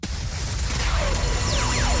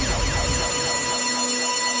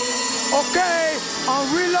Okay, I'm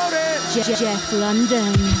reloaded. Jeff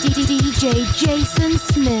London, DJ Jason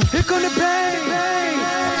Smith. Here come the bang.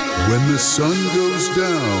 When the sun goes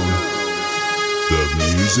down,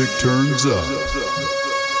 the music turns up.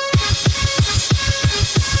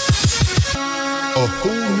 A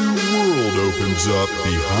whole new world opens up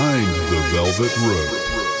behind the velvet rope.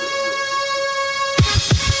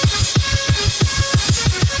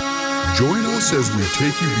 Join us as we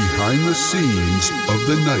take you behind the scenes of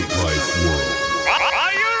the nightlife world.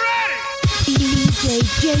 Are you ready? DJ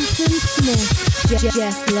Jason Smith,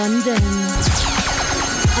 Jeff London.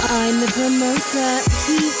 I'm the promoter,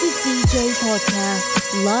 he's the DJ podcast,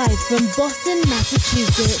 live from Boston,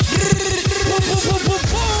 Massachusetts.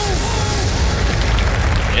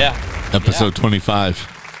 Yeah. Episode 25.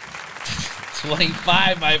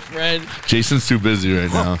 25, my friend. Jason's too busy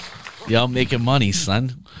right now. Yo, I'm making money,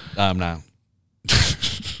 son. I'm not.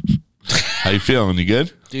 How you feeling? You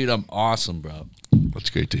good? Dude, I'm awesome, bro. That's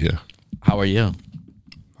great to hear. How are you?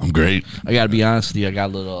 I'm great. I gotta be honest with you. I got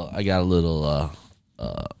a little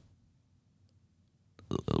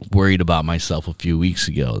worried about myself a few weeks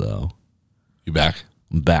ago, though. You back?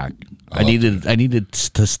 I'm back. I needed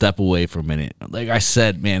to step away for a minute. Like I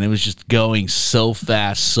said, man, it was just going so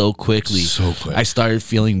fast, so quickly. So quick. I started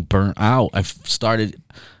feeling burnt out.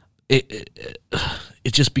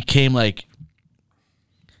 It just became like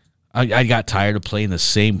I got tired of playing the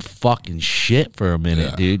same fucking shit for a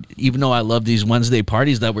minute, dude. Even though I love these Wednesday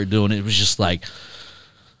parties that we're doing, it was just like,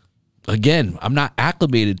 again, I'm not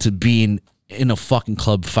acclimated to being in a fucking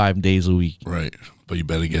club 5 days a week. Right. But you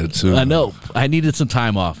better get it soon. I know. I needed some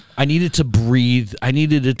time off. I needed to breathe. I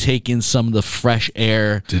needed to take in some of the fresh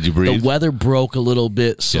air. Did you breathe? The weather broke a little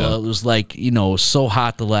bit, so it was like, so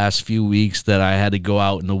hot the last few weeks that I had to go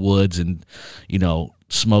out in the woods and,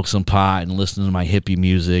 smoke some pot and listen to my hippie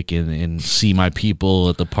music and see my people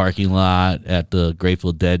at the parking lot at the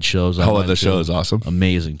Grateful Dead shows. The show is awesome.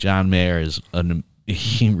 Amazing. John Mayer is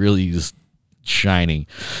he really is shining.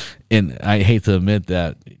 And I hate to admit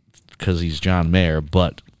that because he's John Mayer,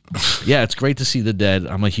 but yeah, it's great to see the Dead.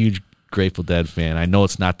 I'm a huge Grateful Dead fan. I know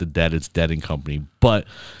it's not the Dead, it's Dead and Company, but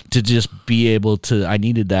to just be able to, I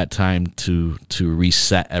needed that time to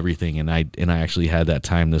reset everything, and I actually had that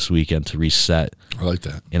time this weekend to reset. I like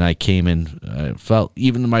that. And I came in, I felt,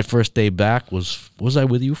 even my first day back was I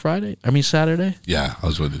with you Saturday? Yeah, I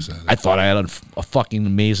was with you Saturday. I thought I had a fucking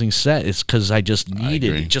amazing set. It's because I just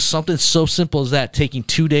needed just something so simple as that, taking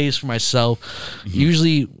 2 days for myself. Mm-hmm.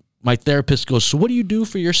 Usually my therapist goes, so what do you do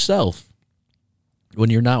for yourself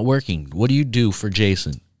when you're not working? What do you do for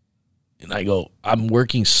Jason? And I go, I'm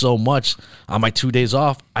working so much on my 2 days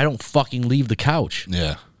off, I don't fucking leave the couch.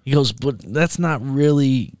 Yeah. He goes, but that's not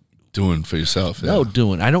really doing for yourself. Yeah.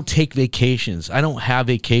 No, I don't take vacations. I don't have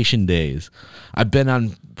vacation days. I've been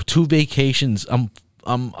on 2 vacations. I'm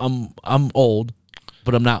old,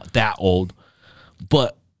 but I'm not that old.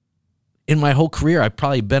 But in my whole career, I've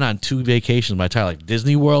probably been on 2 vacations my entire life.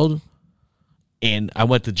 Disney World, and I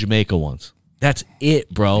went to Jamaica once. That's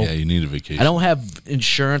it, bro. Yeah, you need a vacation. I don't have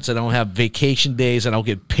insurance. I don't have vacation days. I don't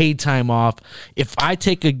get paid time off. If I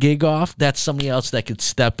take a gig off, that's somebody else that could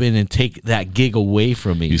step in and take that gig away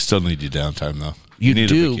from me. You still need your downtime, though. You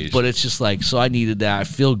do, but it's just like, so I needed that. I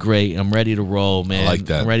feel great. I'm ready to roll, man. I like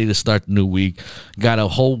that. I'm ready to start the new week. Got a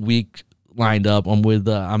whole week lined up.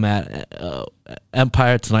 I'm at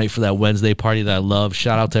Empire tonight for that Wednesday party that I love.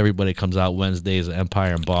 Shout out to everybody that comes out Wednesdays at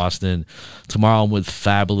Empire in Boston. Tomorrow I'm with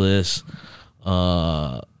Fabulous.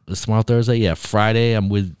 Is tomorrow Thursday? Yeah. Friday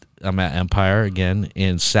I'm at Empire again,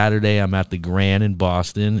 and Saturday I'm at the Grand in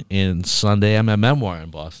Boston, and Sunday I'm at Memoir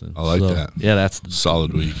in Boston. I like that. Yeah, that's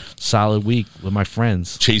solid week. Solid week with my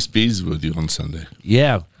friends. Chase B's with you on Sunday.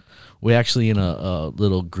 Yeah, we actually in a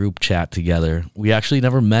little group chat together. We actually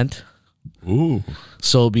never met. Ooh.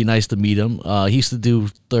 So it'd be nice to meet him. He used to do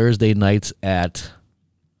Thursday nights at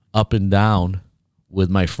Up and Down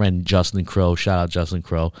with my friend Justin Crow. Shout out Justin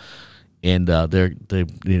Crow. And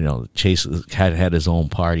Chase had his own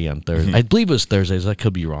party on Thursday. Mm-hmm. I believe it was Thursdays. I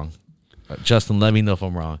could be wrong. Justin, let me know if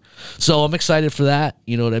I'm wrong. So I'm excited for that.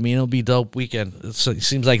 You know what I mean? It'll be a dope weekend. It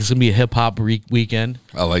seems like it's going to be a hip-hop weekend.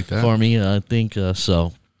 I like that. For me, I think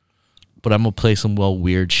so. But I'm going to play some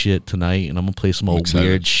weird shit tonight, and I'm going to play some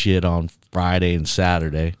weird shit on Friday and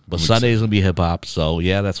Saturday. But Sunday's going to be hip-hop. So,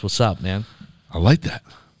 yeah, that's what's up, man. I like that.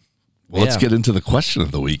 Well, let's get into the question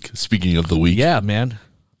of the week. Speaking of the week. Yeah, man.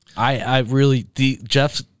 I really,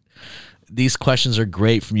 Jeff, these questions are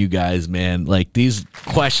great from you guys, man. Like, these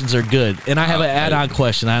questions are good. And I have an add-on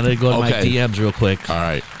question. I had to go to my DMs real quick. All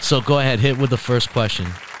right. So go ahead, hit with the first question.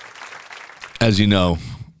 As you know,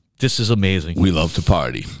 this is amazing. We love to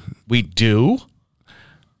party. We do?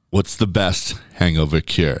 What's the best hangover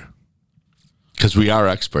cure? Because we are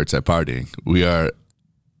experts at partying. We are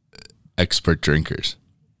expert drinkers.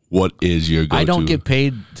 What is your go-to? I don't get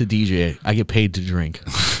paid to DJ. I get paid to drink.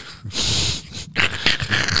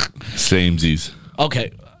 Samesies.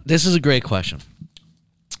 Okay, this is a great question.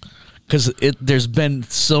 Because there's been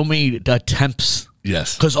so many attempts.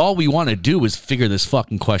 Yes. Because all we want to do is figure this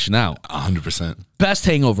fucking question out. 100%. Best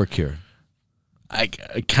hangover cure. I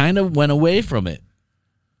kind of went away from it.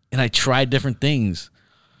 And I tried different things.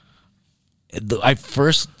 I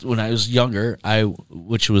first, when I was younger,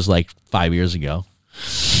 which was like 5 years ago,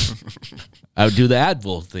 I would do the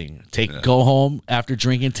Advil thing. Go home after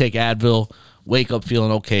drinking, take Advil, wake up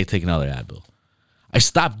feeling okay, take another Advil. I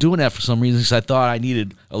stopped doing that for some reason because I thought I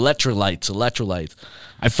needed electrolytes.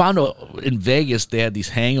 I found in Vegas they had these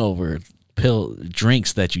hangover pill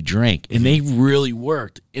drinks that you drink, and they really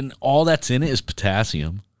worked. And all that's in it is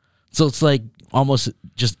potassium. So it's like almost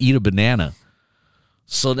just eat a banana.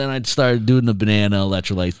 So then I started doing the banana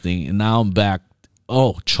electrolyte thing, and now I'm back.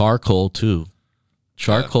 Oh, charcoal too.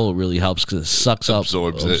 Charcoal really helps because it sucks up,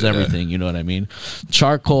 absorbs everything. You know what I mean?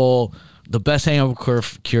 Charcoal. The best hangover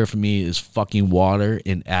cure for me is fucking water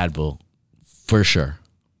and Advil, for sure.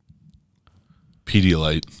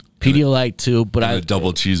 Pedialyte too, but a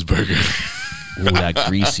double cheeseburger. Ooh, that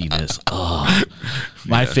greasiness. Oh,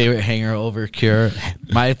 my favorite hangover cure.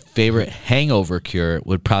 My favorite hangover cure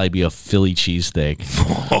would probably be a Philly cheesesteak.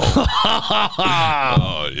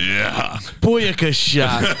 Oh yeah, Booyaka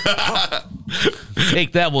shot.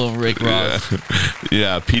 Take that one, Rick Ross.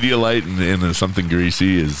 Yeah, Pedialyte and something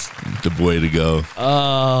greasy is the way to go.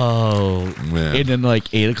 Oh, man. And then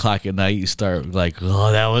like 8 o'clock at night, you start like,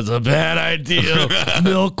 oh, that was a bad idea.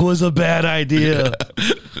 Milk was a bad idea.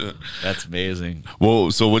 That's amazing.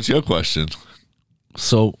 Well, so what's your question?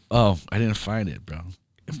 So, I didn't find it, bro.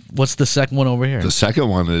 What's the second one over here? The second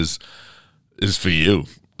one is for you.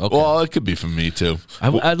 Okay. Well, it could be for me too.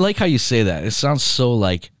 I like how you say that. It sounds so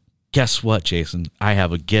like, guess what, Jason? I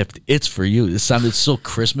have a gift. It's for you. It sounded so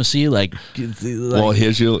Christmassy. Like well,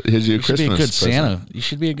 here's your Christmas should be a good present. Santa. You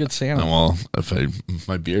should be a good Santa. Well,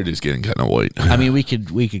 my beard is getting kind of white. I mean, we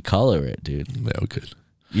could color it, dude. Yeah, we could.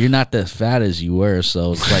 You're not that fat as you were,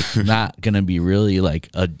 so it's like not gonna be really like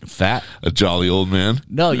a jolly old man.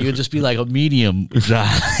 No, you'd just be like a medium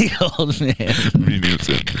jolly old man. Medium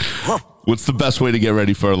set. What's the best way to get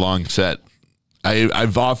ready for a long set?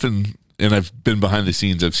 I've often, and I've been behind the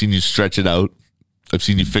scenes, I've seen you stretch it out. I've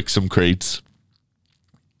seen you fix some crates.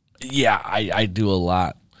 Yeah, I do a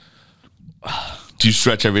lot. Do you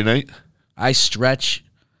stretch every night? I stretch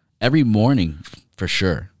every morning for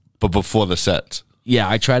sure. But before the sets? Yeah,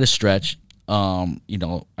 I try to stretch. I've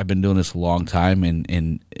been doing this a long time,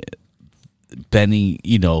 and bending,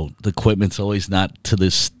 the equipment's always not to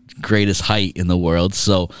this greatest height in the world.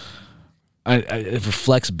 So it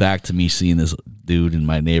reflects back to me seeing this dude in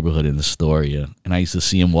my neighborhood in Astoria, and I used to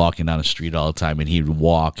see him walking down the street all the time, and he'd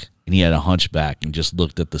walk, and he had a hunchback and just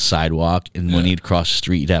looked at the sidewalk, and when he'd cross the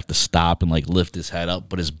street, he'd have to stop and like lift his head up,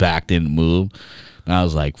 but his back didn't move. And I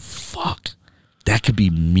was like, fuck, that could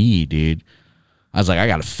be me, dude. I was like, I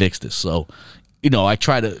got to fix this. So,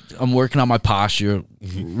 I'm working on my posture.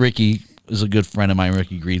 Mm-hmm. Ricky is a good friend of mine,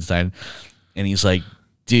 Ricky Greenstein. And he's like,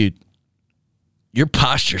 dude, your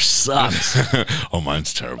posture sucks. Oh,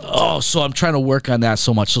 mine's terrible. Oh, so I'm trying to work on that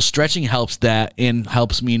so much. So stretching helps that and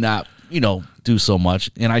helps me not, do so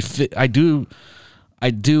much. And I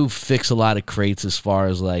do fix a lot of crates as far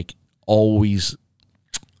as like always.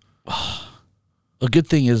 A good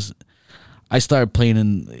thing is I started playing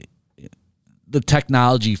in the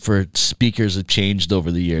technology for speakers have changed over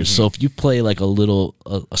the years. Mm-hmm. So if you play like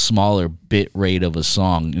a smaller bit rate of a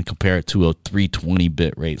song and compare it to a 320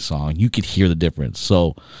 bit rate song, you could hear the difference.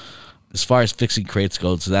 So as far as fixing crates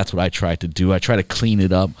goes, that's what I try to do. I try to clean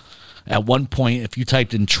it up. At one point, if you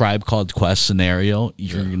typed in Tribe Called Quest scenario,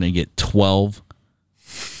 you're going to get 12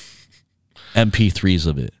 MP3s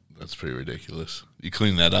of it. That's pretty ridiculous. You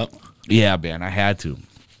clean that up? Yeah, man, I had to.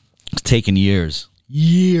 It's taken years.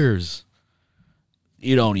 Years.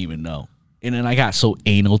 You don't even know. And then I got so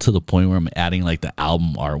anal to the point where I'm adding like the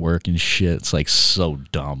album artwork and shit. It's like so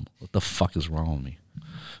dumb. What the fuck is wrong with me?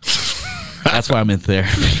 That's why I'm in therapy.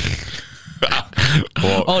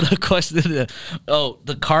 The question.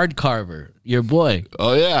 The card carver. Your boy.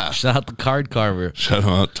 Oh, yeah. Shout out the card carver. Shout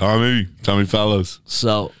out Tommy Fellows.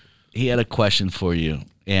 So he had a question for you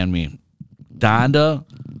and me. Donda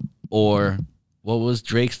or... What was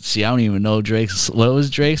Drake's? See, I don't even know Drake's. What was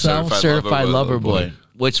Drake's album? Certified Lover Boy.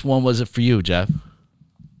 Which one was it for you, Jeff?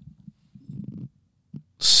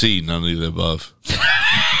 C, none of the above.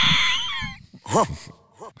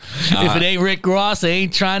 If it ain't Rick Ross, I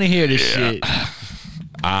ain't trying to hear this shit.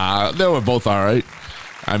 They were both all right.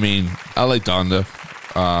 I mean, I like Donda,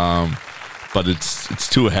 but it's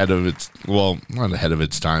too ahead of its. Well, not ahead of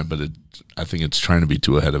its time, but I think it's trying to be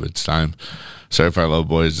too ahead of its time. Certified Lover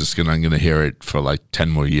Boy is just I'm gonna hear it for like 10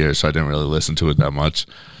 more years, so I didn't really listen to it that much.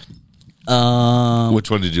 Which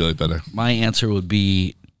one did you like better? My answer would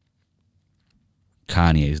be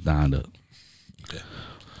Kanye's Donda. Okay.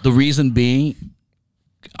 The reason being,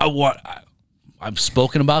 I've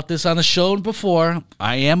spoken about this on the show before.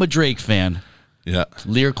 I am a Drake fan. Yeah.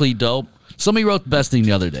 Lyrically dope. Somebody wrote the best thing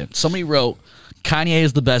the other day. Somebody wrote, Kanye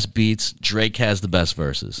has the best beats, Drake has the best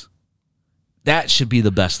verses. That should be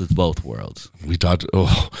the best of both worlds. We talked.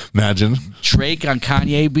 Oh, imagine Drake on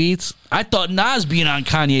Kanye beats. I thought Nas being on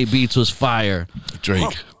Kanye beats was fire.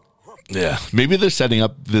 Drake. Yeah, maybe they're setting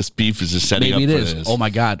up this beef. Is just setting Maybe up it for is. this. Oh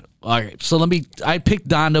my God! All right, so I picked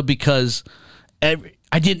Donda because I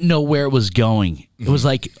didn't know where it was going. It was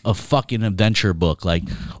like a fucking adventure book. Like,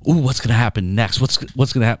 ooh, what's gonna happen next? What's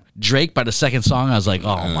gonna happen? Drake by the second song, I was like,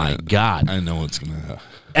 oh my God! I know what's gonna happen.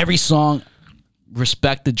 Every song,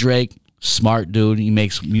 respect to Drake. Smart dude. He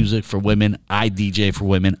makes music for women. I DJ for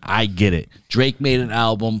women. I get it. Drake made an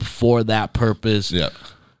album for that purpose. Yeah.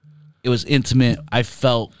 It was intimate. I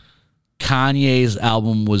felt Kanye's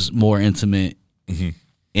album was more intimate.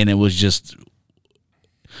 And it was just,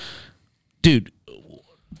 dude,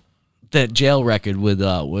 that Jail record with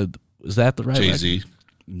is that the right Jay-Z. record?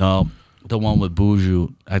 No, the one with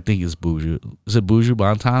Buju. I think it's Buju. Is it Buju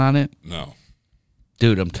Banton on it? No.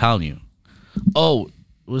 Dude, I'm telling you. Oh,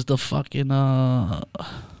 it was the fucking got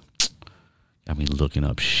me looking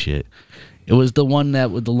up shit. It was the one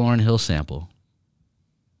that with the Lauryn Hill sample.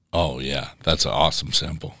 Oh yeah, that's an awesome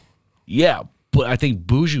sample. Yeah, but I think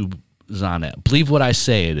Buju is on it. Believe what I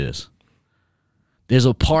say, it is. There's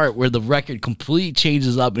a part where the record completely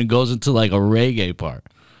changes up and goes into like a reggae part.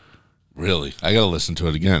 Really, I gotta listen to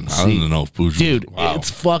it again. I See, don't know if Buju. Dude, Wow.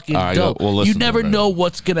 it's fucking All right, dope. we'll listen You to never it right know now.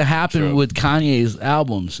 what's gonna happen Sure. with Kanye's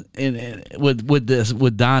albums and with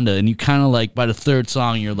Donda, and you kind of like by the third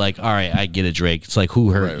song, you're like, all right, I get it, Drake. It's like,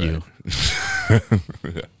 who hurt you?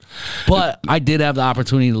 But I did have the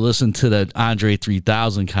opportunity to listen to the Andre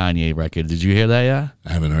 3000 Kanye record. Did you hear that yet?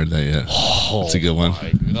 I haven't heard that yet. It's a good one.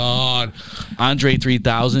 God, Andre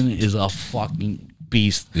 3000 is a fucking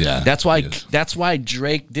beast. Yeah, that's why. he is. That's why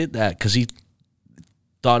Drake did that, because he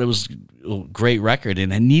thought it was a great record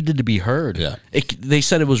and it needed to be heard. Yeah. They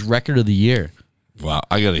said it was record of the year. Wow,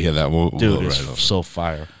 I gotta hear that. We'll Dude, go it's right over. so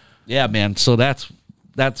fire. Yeah, man. So that's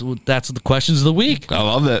the questions of the week. I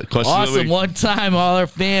love that question. Of the Awesome. week. One time, all our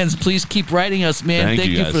fans, please keep writing us, man. Thank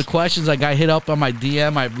you, you guys. for the questions. I got hit up on my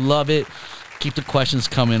DM. I love it. Keep the questions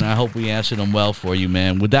coming. I hope we answered them well for you,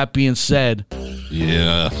 man. With that being said,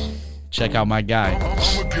 Yeah. check out my guy.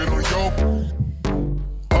 I'ma get on yo.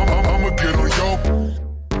 I'ma get on yo.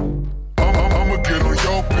 I'ma get on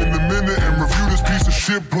yo in a minute and review this piece of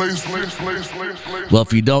shit place. Well,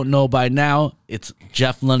 if you don't know by now, it's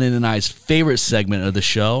Jeff London and I's favorite segment of the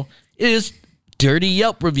show. It is Dirty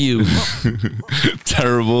Yelp Reviews.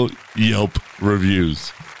 Terrible Yelp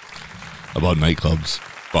reviews about nightclubs,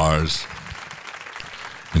 bars,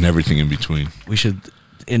 and everything in between. we should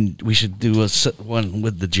do one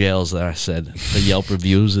with the jails that I said. The Yelp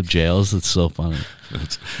reviews of jails. It's so funny.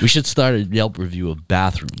 We should start a Yelp review of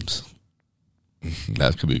bathrooms.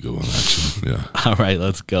 That could be a good one, actually. Yeah. All right,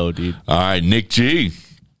 let's go, dude. All right, Nick G.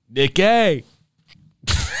 Nick A.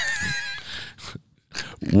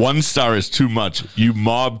 1 star is too much. You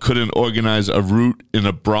mob couldn't organize a route in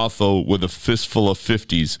a brothel with a fistful of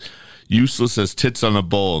 50s. Useless as tits on a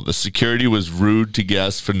bowl. The security was rude to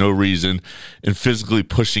guests for no reason and physically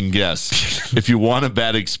pushing guests. If you want a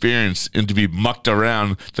bad experience and to be mucked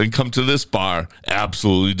around, then come to this bar.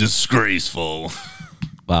 Absolutely disgraceful.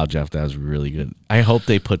 Wow, Jeff, that was really good. I hope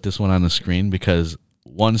they put this one on the screen because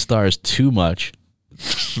 1 star is too much.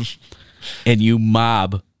 And you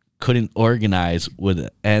mob couldn't organize with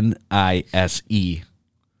NISE.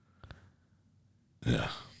 Yeah.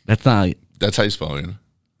 That's not. That's how you spell it.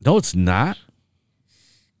 No, it's not.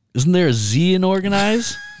 Isn't there a Z in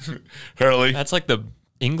organize? Hurley. That's like the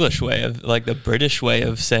English way of, like the British way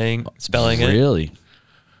of spelling it. Really?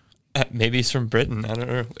 Maybe it's from Britain. I don't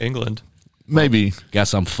know. England. Maybe.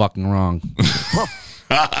 Guess I'm fucking wrong.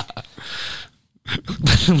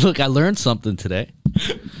 Look, I learned something today.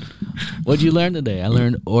 What'd you learn today? I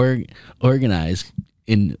learned organize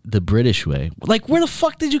in the British way. Like, where the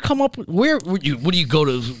fuck did you come up with? Where would you? What do you go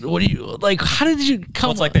to? What do you like? How did you come?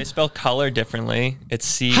 Well, it's like they spell color differently. It's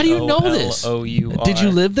C. How do you know this? C-O-L-O-U-R. Did you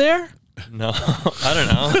live there? No, I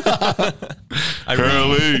don't know.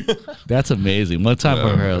 Hurley. That's amazing. One time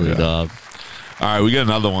for Hurley, dog. All right, we got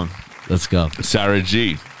another one. Let's go. Sarah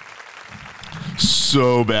G.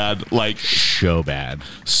 So bad. Like, So bad.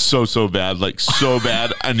 so bad. Like, so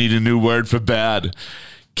bad. I need a new word for bad.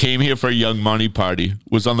 Came here for a Young Money party.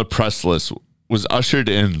 Was on the press list. Was ushered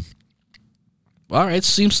in. All right.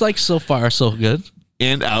 Seems like so far so good.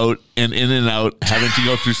 And out and in and out, having to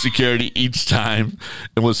go through security each time,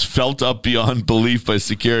 and was felt up beyond belief by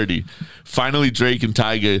security. Finally, Drake and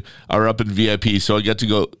Tyga are up in VIP, so I get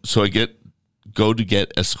to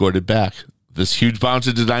get escorted back. This huge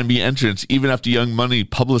bouncer denied me entrance, even after Young Money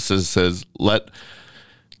publicist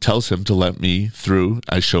tells him to let me through.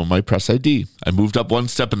 I show my press ID. I moved up one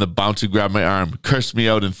step and the bouncer grabbed my arm, cursed me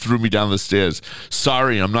out, and threw me down the stairs.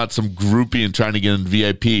 Sorry, I'm not some groupie and trying to get in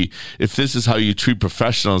VIP. If this is how you treat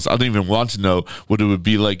professionals, I don't even want to know what it would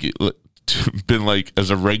be like been like as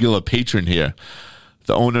a regular patron here.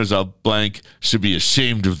 The owners of blank should be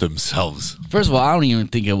ashamed of themselves. First of all, I don't even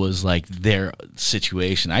think it was like their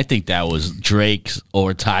situation. I think that was Drake's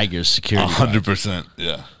or Tiger's security. 100%.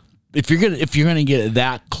 Yeah. If you're gonna get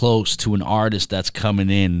that close to an artist that's coming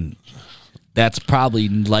in, that's probably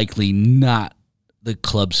likely not the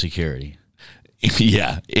club security.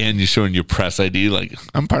 Yeah, and you're showing your press ID, like,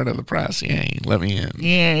 I'm part of the press. Yay, let me in.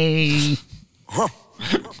 Yay!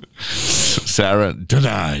 Sarah,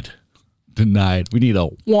 denied. Denied. We need a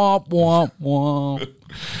womp womp womp.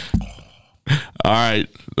 All right,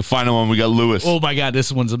 the final one, we got Lewis. Oh my God,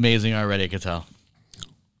 this one's amazing already. I can tell.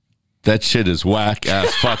 That shit is whack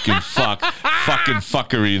ass fucking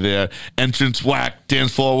fuckery there. Entrance whack,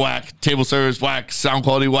 dance floor whack, table service whack, sound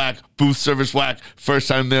quality whack, booth service whack. First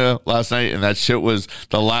time there last night, and that shit was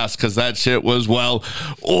the last because that shit was, well,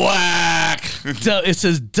 whack. It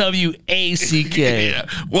says WACK. Yeah,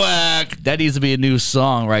 whack. That needs to be a new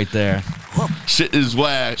song right there. Shit is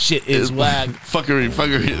whack. Shit is whack.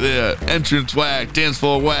 Fuckery there. Entrance whack, dance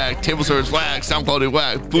floor whack, table service whack, sound quality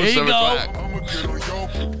whack, booth There you service go. whack.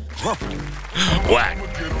 Whack.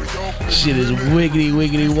 Shit is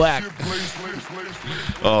wiggity whack.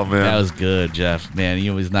 Oh man, That was good, Jeff. Man,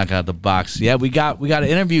 you always knock out the box. Yeah, we got an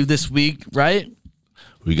interview this week, right?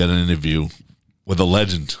 we got an interview with a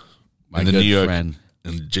legend, My in the good New York, friend.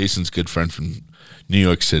 and Jason's good friend from New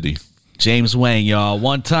York City. James Wang, y'all.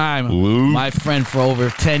 One time, Woo. my friend for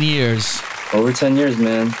over 10 years. Over 10 years,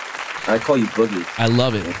 man. I call you Boogie. I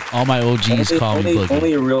love it. All my OGs call me Boogie.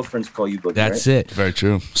 Only your real friends call you Boogie. That's right? it. Very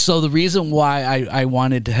true. So the reason why I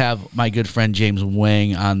wanted to have my good friend James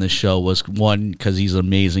Wang on the show was, one, because he's an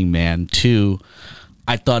amazing man. Two,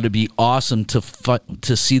 I thought it'd be awesome to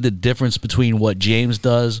see the difference between what James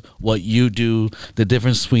does, what you do, the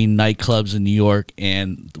difference between nightclubs in New York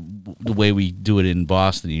and the way we do it in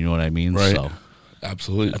Boston. You know what I mean? Right. So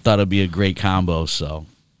Absolutely. I thought it'd be a great combo. So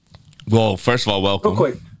Well, first of all, welcome. Real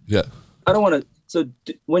quick. Yeah. I don't want to. So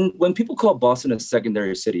when people call Boston a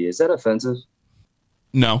secondary city, is that offensive?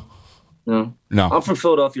 No. No. I'm from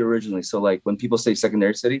Philadelphia originally, so like when people say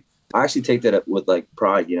secondary city, I actually take that with like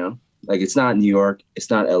pride. You know, like it's not New York, it's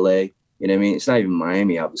not LA. You know what I mean? It's not even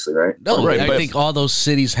Miami, obviously, right? no, Right, I but- think all those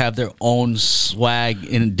cities have their own swag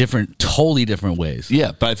in totally different ways.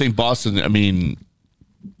 Yeah, but I think Boston, I mean,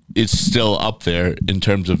 it's still up there in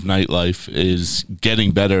terms of nightlife, is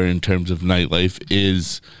getting better in terms of nightlife,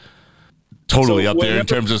 is totally So up there in whenever-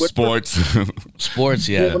 terms of sports. Sports,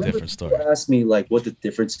 yeah, Whenever different story. people ask me like what the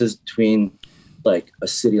difference is between like a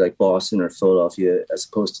city like Boston or Philadelphia as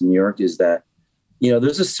opposed to New York is that, you know,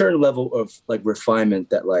 there's a certain level of like refinement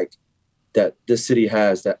that this city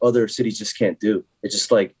has that other cities just can't do. It's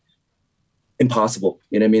just like impossible.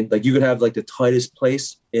 You know what I mean? Like you could have like the tightest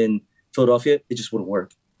place in Philadelphia, it just wouldn't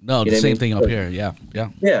work. No, You the know what I same mean? thing up Like- here. Yeah, yeah.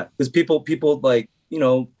 Yeah, because people like, you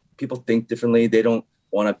know, people think differently. They don't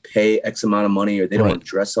want to pay X amount of money or they don't Right. want to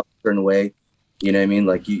dress up a certain way. You know what I mean?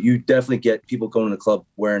 Like you definitely get people going to the club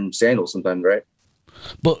wearing sandals sometimes, right?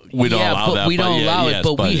 But We don't allow that, we but don't yeah, allow it. yes,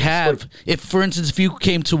 But but we it's- have. If, for instance, if you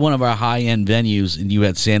came to one of our high-end venues and you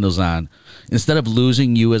had sandals on, instead of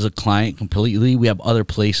losing you as a client completely, we have other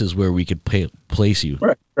places where we could place you.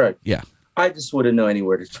 Right. Yeah. I just wouldn't know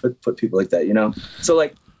anywhere to put people like that, you know? So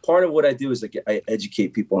like part of what I do is like I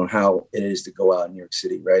educate people on how it is to go out in New York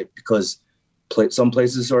City, right? Because some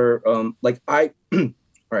places are like all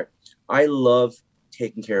right. I love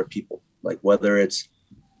taking care of people, like whether it's,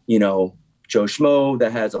 you know, Joe Schmo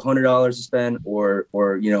that has $100 to spend or,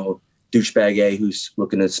 you know, douchebag A who's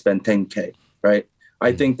looking to spend 10K, right?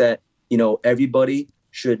 I think that, you know, everybody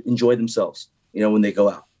should enjoy themselves, you know, when they go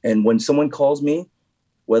out. And when someone calls me,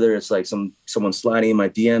 whether it's like someone sliding in my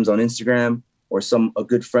DMs on Instagram or a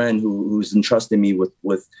good friend who's entrusting me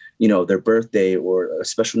with, you know, their birthday or a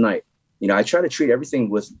special night. You know, I try to treat everything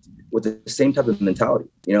with the same type of mentality,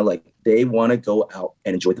 you know, like they want to go out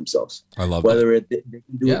and enjoy themselves. I love whether they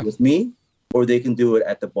can do it with me or they can do it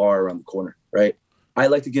at the bar around the corner. Right. I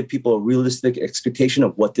like to give people a realistic expectation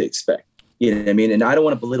of what to expect. You know what I mean? And I don't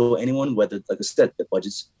want to belittle anyone, whether, like I said, the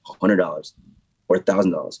budget's $100 or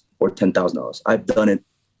 $1,000 or $10,000. I've done it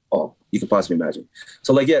all you could possibly imagine.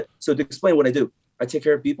 So so to explain what I do, I take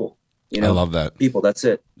care of people. You know, I love that. People, that's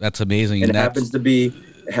it. That's amazing. And it happens to be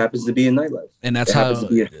in nightlife. And that's happens to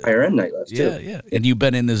be higher end nightlife too. Yeah. And you've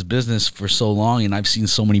been in this business for so long, and I've seen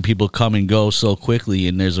so many people come and go so quickly,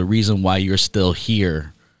 and there's a reason why you're still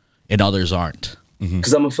here and others aren't.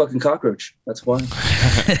 Because I'm a fucking cockroach. That's why.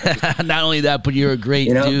 Not only that, but you're a great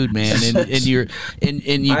dude, man, and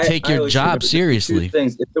you take your job seriously.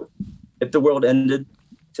 Things. If the world ended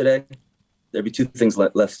today, there'd be two things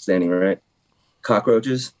left standing, right?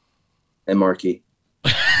 Cockroaches and Marquee.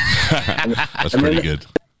 That's pretty good.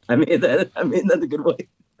 I mean that in a good way.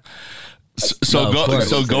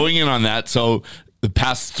 So going in on that, so the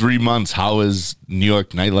past 3 months, how has New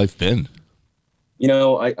York nightlife been? You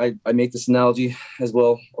know, I make this analogy as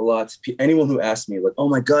well a lot. Anyone who asks me, like, oh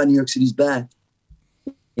my God, New York City's back.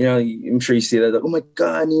 You know, I'm sure you see that. Like, oh my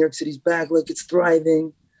God, New York City's back. Like, it's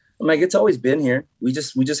thriving. I'm like, it's always been here. We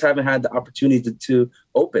just haven't had the opportunity to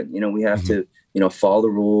open. You know, we have to, you know, follow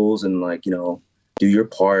the rules and, like, you know, do your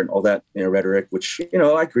part, all that, you know, rhetoric, which, you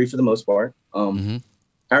know, I agree for the most part.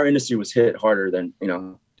 Our industry was hit harder than, you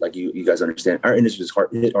know, like you guys understand. Our industry was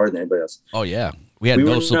hit harder than anybody else. Oh yeah, we had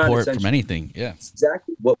no support from anything. Yeah,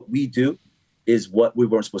 exactly. What we do is what we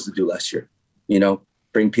weren't supposed to do last year. You know,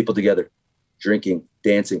 bring people together, drinking,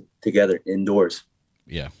 dancing together indoors.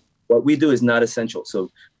 Yeah. What we do is not essential.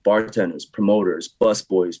 So bartenders, promoters,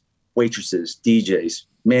 busboys, waitresses, DJs,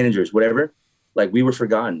 managers, whatever, like we were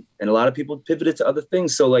forgotten. And a lot of people pivoted to other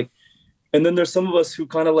things. So like, and then there's some of us who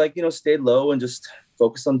kind of like, you know, stayed low and just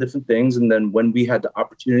focused on different things. And then when we had the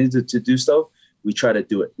opportunity to do so, we try to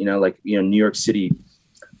do it. You know, like, you know, New York City,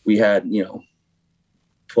 we had, you know,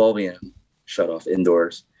 12 a.m. shut off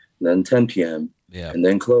indoors, and then 10 p.m. And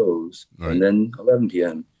then close, and then 11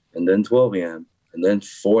 p.m. and then 12 a.m. and then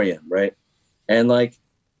 4 a.m. Right. And like,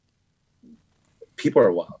 people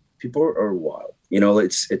are wild. People are wild. You know,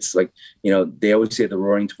 it's like, you know, they always say the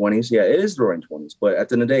roaring 20s. Yeah, it is the roaring 20s. But at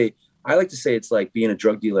the end of the day, I like to say it's like being a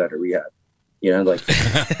drug dealer at a rehab. You know, like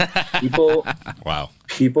people. Wow.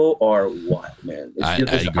 People are wild, man. I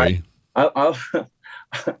agree.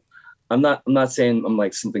 I'm not saying I'm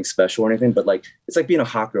like something special or anything, but like it's like being a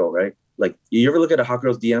hot girl, right? Like you ever look at a hot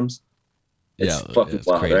girl's DMs? It's fucking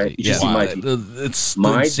wild, crazy. right? You see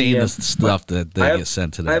my insane stuff that they get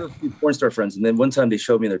sent to them. I have a few porn star friends, and then one time they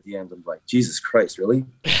showed me their DMs. I'm like, Jesus Christ, really?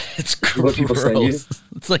 It's gross.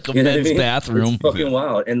 It's like a men's bathroom. It's fucking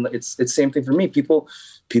wild, and it's the same thing for me. People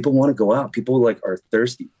want to go out. People like are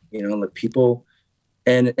thirsty, you know, like people,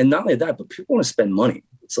 and not only that, but people want to spend money.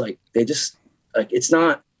 It's like they just like it's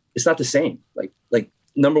not the same. Like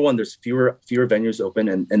number one, there's fewer venues open,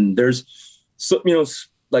 and there's so, you know.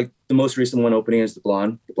 Like the most recent one opening is the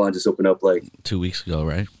Blonde. The Blonde just opened up like 2 weeks ago,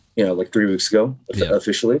 right? You know, like 3 weeks ago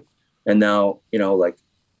officially. And now, you know, like,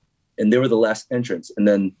 and they were the last entrance. And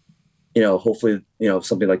then, you know, hopefully, you know,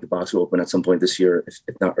 something like the Box will open at some point this year,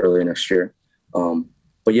 if not early next year.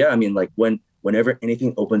 But yeah, I mean, like whenever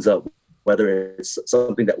anything opens up, whether it's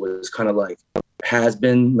something that was kind of like has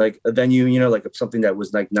been like a venue, you know, like something that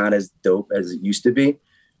was like not as dope as it used to be.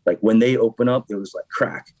 Like when they open up, it was like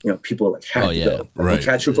crack. You know, people like had to go. Like right. When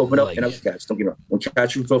Catch Roof opened up, and I was Catch, don't get me wrong. When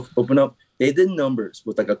Catch Roof opened up, they did numbers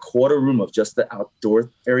with like a quarter room of just the outdoor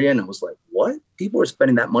area, and I was like, what? People are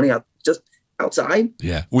spending that money out just outside?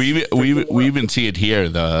 Yeah, we even see it here.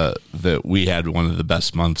 That we had one of the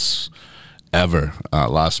best months ever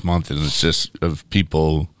last month, and it's just of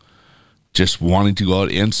people just wanting to go out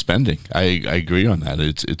and spending. I agree on that.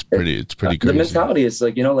 It's pretty crazy. The mentality is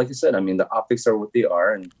like, you know, like I said, I mean, the optics are what they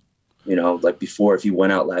are. And, you know, like before, if you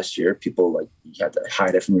went out last year, people like, you had to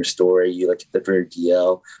hide it from your story. You like get the very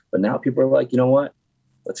DL. But now people are like, you know what?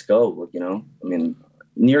 Let's go. Like, you know, I mean,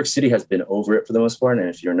 New York City has been over it for the most part. And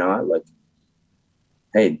if you're not, like,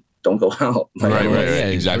 hey, don't go out. Like, right. Yeah,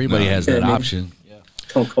 exactly. Everybody has that option. Yeah.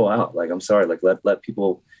 Don't go out. Like, I'm sorry. Like, let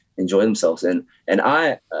people enjoy themselves. And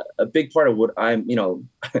I, a big part of what I'm, you know,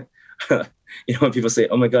 you know, when people say,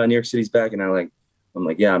 oh my God, New York City's back. And I'm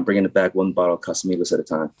like, yeah, I'm bringing it back one bottle of Casamigos at a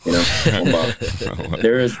time, you know, one bottle.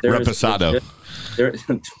 There's Reposado.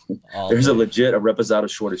 There's a legit Reposado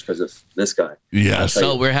shortage because of this guy. Yeah.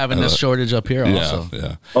 So we're having this shortage up here also.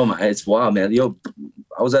 Yeah. Oh my, it's wild, man. Yo,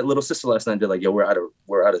 I was at Little Sister last night. They're like, yo, we're out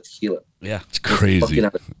of tequila. Yeah. It's crazy. Fucking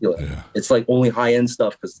out of tequila. Yeah. It's like only high end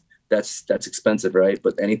stuff because that's expensive, right?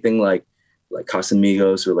 But anything like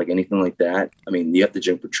Casamigos or like anything like that, I mean, you have to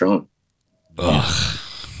drink Patron. Ugh.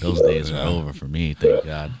 Those days are over for me, thank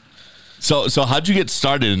God. So how'd you get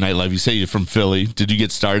started in nightlife? You say you're from Philly. Did you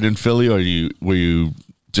get started in Philly, or were you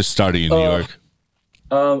just starting in New York?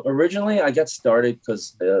 Originally, I got started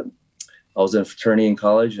because I was in a fraternity in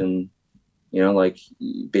college, and like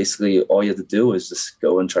basically all you had to do was just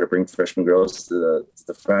go and try to bring freshman girls to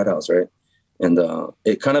the frat house, right? And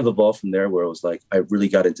it kind of evolved from there, where it was like I really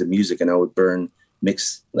got into music, and I would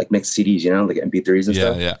mix CDs, like MP3s and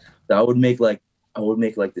stuff. Yeah. So I would make the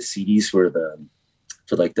CDs for the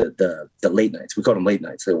late nights. We call them late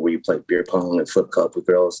nights, where you play beer pong and flip cup with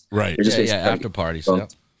girls. Right. You're just After parties.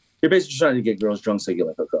 You're basically trying to get girls drunk so you get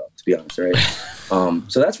hook up, to be honest, right?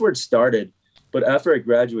 So that's where it started. But after I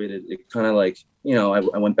graduated, it kind of I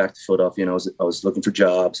went back to Philadelphia, and I was looking for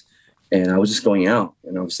jobs, and I was just going out,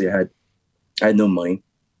 and obviously I had no money.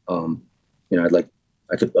 I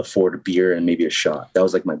could afford a beer and maybe a shot. That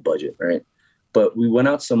was like my budget, right? But we went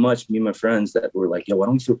out so much, me and my friends, that were like, yo, why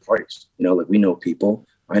don't we throw parties? We know people,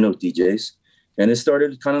 I know DJs. And it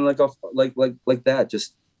started kind of like that,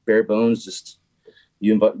 just bare bones, just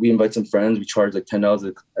we invite some friends, we charge like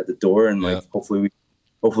 $10 at the door, and hopefully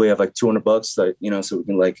have like $200, so we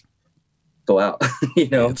can go out.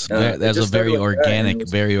 That's a very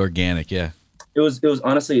organic, yeah. It was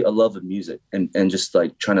honestly a love of music and just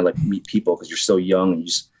trying to meet people, because you're so young and you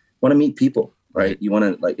just want to meet people, right? You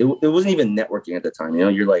want to it wasn't even networking at the time.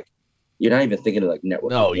 You're not even thinking of networking.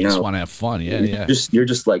 No, you just want to have fun. Yeah, yeah. You're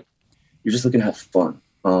just looking to have fun.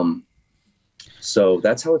 So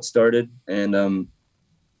that's how it started. And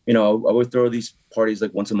I would throw these parties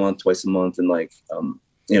once a month, twice a month, and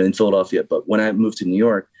in Philadelphia. But when I moved to New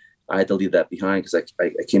York, I had to leave that behind, because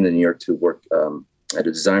I came to New York to work at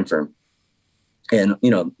a design firm. And,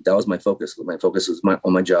 that was my focus. My focus was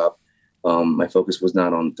on my job. My focus was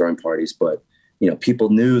not on throwing parties, but, people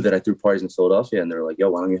knew that I threw parties in Philadelphia, and they were like, yo,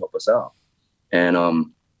 why don't you help us out? And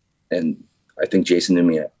I think Jason knew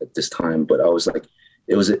me at this time, but I was like,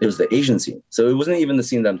 it was the Asian scene. So it wasn't even the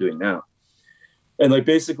scene that I'm doing now. And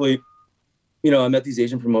basically, I met these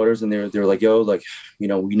Asian promoters, and they were like, yo, we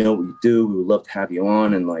know what you do. We would love to have you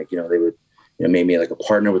on. And they would, make me a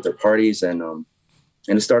partner with their parties. And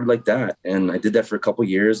it started like that. And I did that for a couple of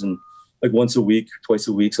years, and once a week, twice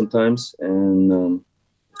a week sometimes. And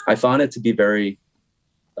I found it to be very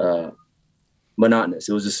monotonous.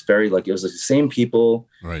 It was just very it was the same people.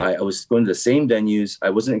 Right. I was going to the same venues. I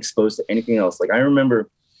wasn't exposed to anything else. I remember,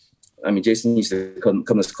 Jason used to come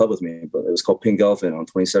to this club with me, but it was called Pink Elephant on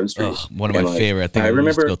 27th Street. Oh, one of my favorite. I think I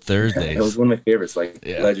remember go Thursdays. It was one of my favorites,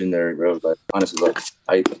 legendary, bro. But honestly,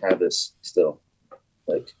 I have this still.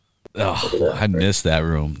 I missed that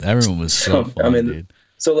room. That room was so fun, dude.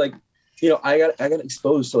 So I got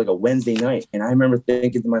exposed to a Wednesday night, and I remember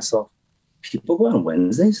thinking to myself, people go on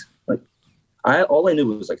Wednesdays? All I knew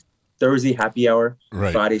was Thursday happy hour,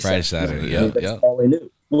 right. Friday, Saturday. Yeah, that's all I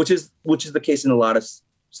knew. Which is the case in a lot of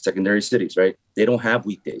secondary cities, right? They don't have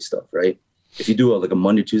weekday stuff, right? If you do a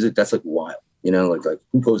Monday, Tuesday, that's wild,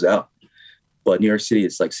 who goes out? But New York City,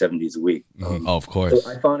 it's 7 days a week. Of course.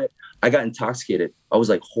 So I found it. I got intoxicated. I was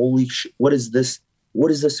like, holy shit, what is this?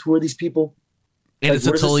 What is this? Who are these people? And it's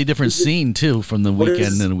a totally different scene too from the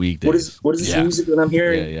weekend and weekdays. What is this music that I'm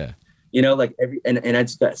hearing? Yeah. And I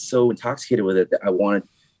just got so intoxicated with it that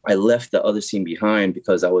I left the other scene behind,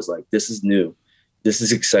 because I was like, this is new. This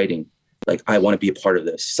is exciting. I want to be a part of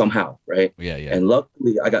this somehow. Right. Yeah. And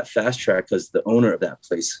luckily I got fast tracked, because the owner of that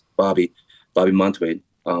place, Bobby Montwade,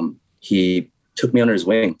 he took me under his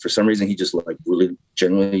wing. For some reason, he just really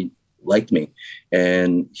genuinely liked me,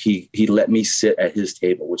 and he let me sit at his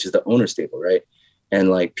table, which is the owner's table, right?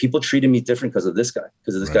 And people treated me different because of this guy,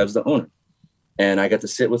 guy was the owner, and I got to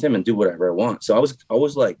sit with him and do whatever I want. So I was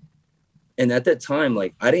and at that time, I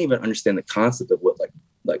didn't even understand the concept of what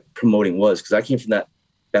promoting was, because I came from that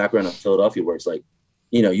background of Philadelphia, where it's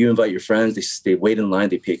you invite your friends, they wait in line,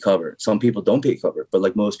 they pay cover. Some people don't pay cover,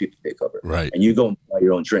 but most people pay cover, right? And you go and buy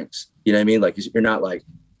your own drinks. You know what I mean? You're not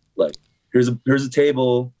here's a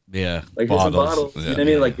table. Yeah. Here's a bottle. Yeah, you know what I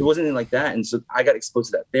mean? It wasn't like that. And so I got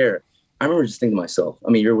exposed to that there. I remember just thinking to myself,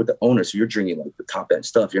 you're with the owner, so you're drinking the top end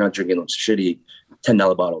stuff. You're not drinking those shitty $10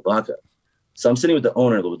 bottle of vodka. So I'm sitting with the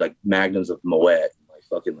owner with magnums of Moet,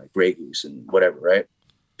 fucking Grey Goose and whatever, right?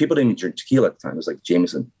 People didn't even drink tequila at the time. It was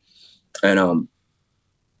Jameson. And I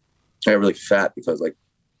got really fat because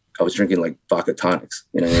I was drinking vodka tonics.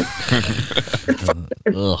 You know what I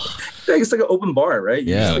mean? It's an open bar, right?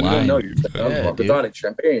 Yeah, you don't know. You're vodka tonic,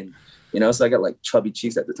 champagne. you know, so I got like chubby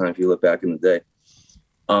cheeks at the time, if you look back in the day.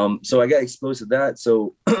 So I got exposed to that.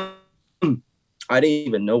 So I didn't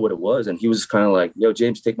even know what it was. And he was kind of like, yo,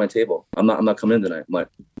 James, take my table. I'm not coming in tonight. I'm like,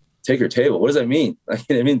 take your table. What does that mean? Like,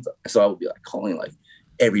 you know what I mean? So I would be like calling like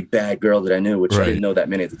every bad girl that I knew, which I didn't know that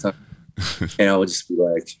many at the time. And I would just be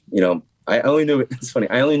like, you know, it's funny.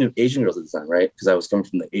 I only knew Asian girls at the time, right? Because I was coming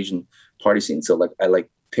from the Asian party scene. So like, I like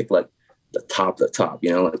picked like the top,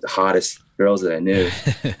 you know, like the hottest girls that I knew.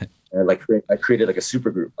 And I created like a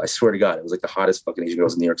super group. I swear to God, it was like the hottest fucking Asian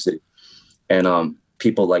girls in New York City. And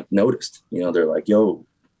people like noticed, you know, they're like, yo,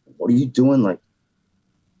 what are you doing like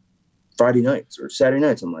Friday nights or Saturday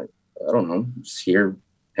nights? I'm like, I don't know, I'm just here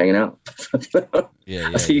hanging out.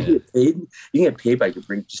 Yeah. I said, you can get paid by just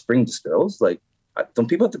bringing just girls. Like, don't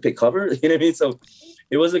people have to pay cover? You know what I mean? So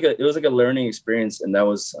it was like a learning experience, and that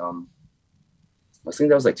was I think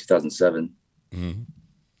that was like 2007. Mm-hmm.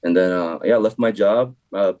 And then I left my job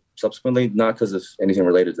subsequently, not because of anything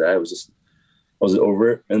related to that. It was just I was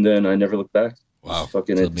over it, and then I never looked back. Wow,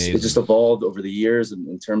 it just evolved over the years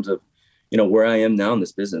in terms of, you know, where I am now in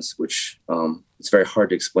this business, which it's very hard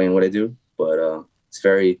to explain what I do, but it's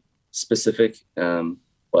very specific.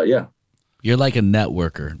 But yeah. You're like a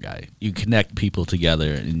networker guy. You connect people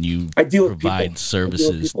together and you provide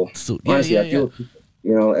services. Honestly, I deal with people.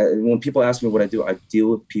 You know, when people ask me what I do, I deal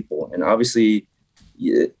with people. And obviously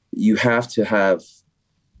you have to have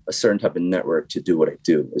a certain type of network to do what I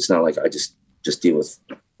do. It's not like I just deal with,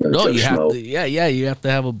 you know, you have to, you have to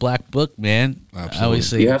have a black book, man. Absolutely. I always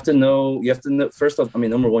say you have to know, first off, I mean,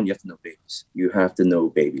 number one, you have to know babies. You have to know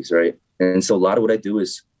babies, right? And so a lot of what I do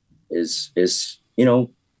is, you know,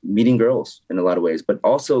 meeting girls in a lot of ways, but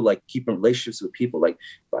also like keeping relationships with people. Like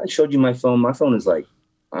if I showed you my phone is like,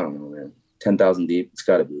 I don't know, man, 10,000 deep. It's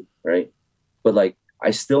gotta be, right? But like, I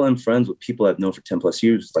still am friends with people I've known for 10 plus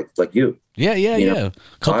years, like you. Yeah. A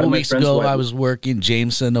couple weeks ago, I was working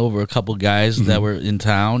Jameson over a couple guys that were in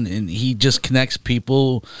town, and he just connects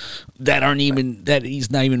people that he's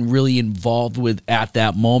not even really involved with at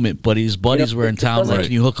that moment, but his buddies were in town. Like,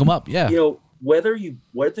 can you hook him up? Yeah. You know, whether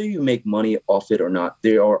you make money off it or not,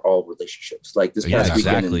 they are all relationships. Like this past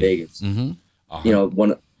weekend in Vegas, you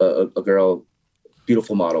know, a girl,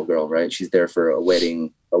 beautiful model girl, right? She's there for a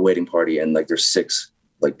wedding party, and like there's 6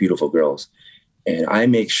 like beautiful girls, and I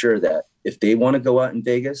make sure that if they want to go out in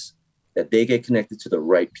Vegas, that they get connected to the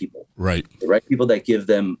right people, right? The right people that give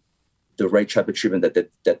them the right type of treatment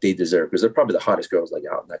that they deserve, because they're probably the hottest girls like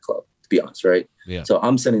out in that club, to be honest, right? Yeah. So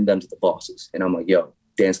I'm sending them to the bosses, and I'm like, yo,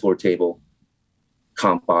 dance floor table,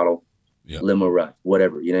 comp bottle, limo ride,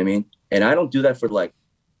 whatever, you know what I mean? And I don't do that for like,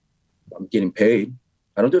 I'm getting paid.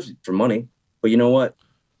 I don't do it for money, but you know what?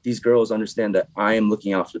 These girls understand that I am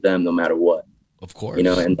looking out for them no matter what. Of course. You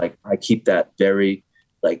know, and like I keep that very,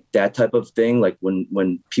 like that type of thing. Like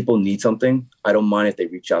when people need something, I don't mind if they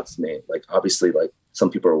reach out to me. Like obviously, like some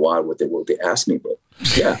people are wild with it. Well, they ask me, but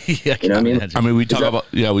yeah, you know what I mean? I mean, we talk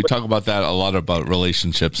about that a lot, about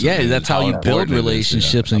relationships. Yeah, that's how you build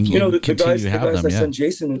relationships, and you know, the guys that send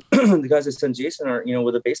Jason, the guys that send Jason are, you know,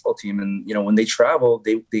 with a baseball team, and you know, when they travel,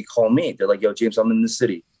 they call me. They're like, yo, James, I'm in the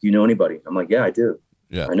city. Do you know anybody? I'm like, yeah, I do.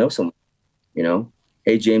 Yeah, I know someone. You know,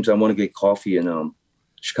 hey James, I want to get coffee in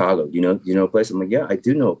Chicago. You know a place? I'm like, yeah, I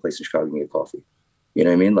do know a place in Chicago you can get coffee. You know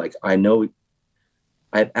what I mean? Like I know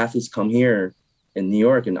I have athletes come here in New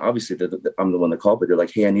York, and obviously I'm the one that called, but they're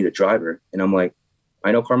like, hey, I need a driver. And I'm like,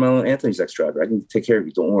 I know Carmelo Anthony's ex-driver. I can take care of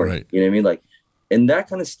you. Don't worry. Right. You know what I mean? Like, and that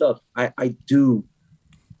kind of stuff I do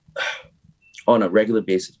on a regular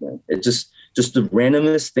basis, man. It's just the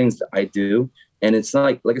randomest things that I do. And it's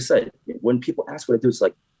not like I said, when people ask what I do, it's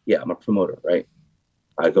like, yeah, I'm a promoter, right?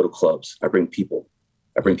 I go to clubs. I bring people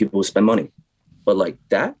who spend money. But like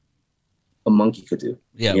that, a monkey could do.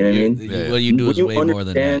 Yeah. You know what I mean? What you do is way more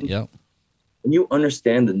than that. Yeah. When you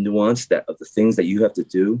understand the nuance of the things that you have to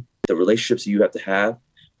do, the relationships you have to have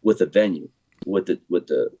with the venue, with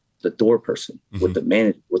the door person, with the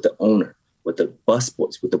manager, with the owner, with the bus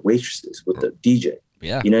boys, with the waitresses, with the DJ.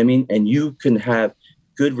 Yeah. You know what I mean? And you can have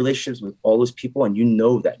good relationships with all those people, and you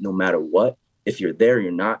know that no matter what, if you're there,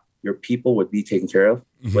 you're not, your people would be taken care of,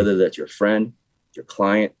 whether that's your friend, your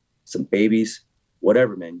client, some babies,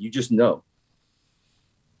 whatever, man. You just know.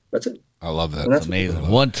 That's it. I love that. That's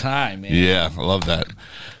amazing. One time, man. Yeah, I love that.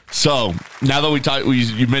 So now that we talked,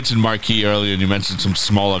 you mentioned Marquee earlier, and you mentioned some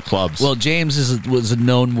smaller clubs. Well, James was a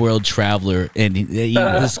known world traveler, and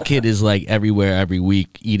this kid is like everywhere every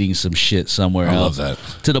week eating some shit somewhere else. I love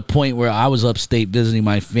that. To the point where I was upstate visiting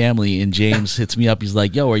my family, and James hits me up. He's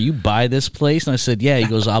like, "Yo, are you by this place?" And I said, "Yeah." He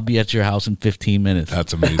goes, "I'll be at your house in 15 minutes."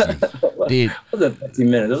 That's amazing. Dude, It was a 15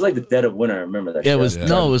 minutes. It was like the dead of winter. I remember that. it was shit.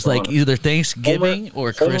 it was like either Thanksgiving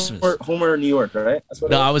or Christmas. Homer, New York, right? That's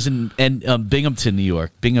what No, it was. I was in Binghamton, New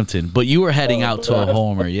York. Binghamton, but you were heading out to a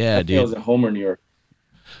Homer, yeah, I think I was dude. in Homer, New York.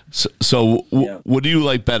 So Yeah. what do you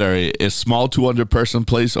like better, a small 200 person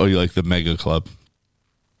place, or you like the mega club?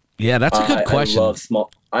 Yeah, that's a good question.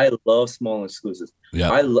 I love small and exclusives.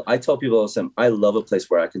 Yeah. I tell people all the time, I love a place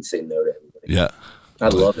where I can say no to everybody. Yeah. I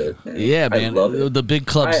love it. Man. Yeah, man. I love it. The big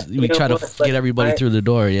clubs, You we know try to what? Like, get everybody through the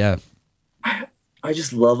door. Yeah. I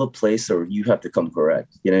just love a place where you have to come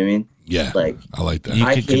correct. You know what I mean? Yeah. Like I like that. You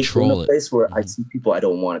I can hate control going to it. a place where I see people I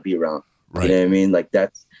don't want to be around. Right. You know what I mean? Like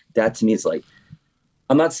that to me is like,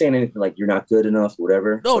 I'm not saying anything like you're not good enough or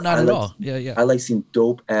whatever. No, but not I at like- all. Yeah, yeah. I like seeing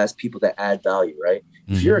dope ass people that add value, right?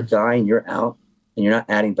 If Mm-hmm. you're a guy and you're out and you're not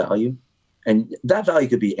adding value, and that value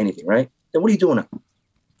could be anything, right? Then what are you doing now?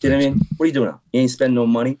 Do you know what I mean? What are you doing now? You ain't spending no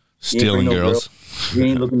money. You ain't Stealing bring no girls. You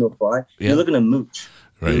ain't looking to fly. Yeah. You're looking to mooch.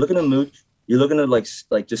 Right. You're looking to mooch. You're looking to like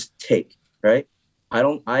just take, right?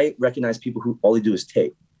 I recognize people who all they do is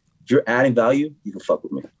take. If you're adding value, you can fuck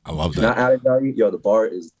with me. I love If you're not that. adding value, yo, the bar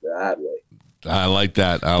is that way. I like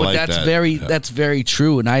that. I But like that's that. that's very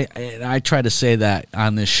true, and I try to say that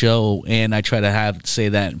on this show, and I try to say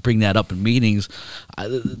that and bring that up in meetings.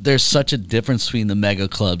 There's such a difference between the mega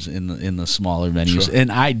clubs in the smaller venues, Sure.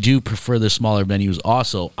 and I do prefer the smaller venues.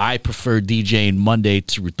 Also, I prefer DJing Monday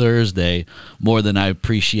through Thursday more than I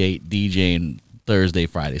appreciate DJing Thursday,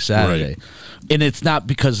 Friday, Saturday. Right. And it's not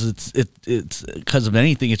because it's because of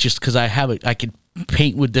anything. It's just because I can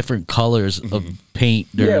paint with different colors of paint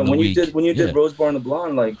during the when week. you did Rose Bar and the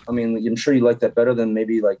Blonde, like I mean, I'm sure you like that better than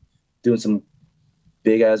maybe like doing some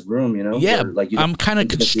big ass room, you know? Yeah, Or, like I'm kind of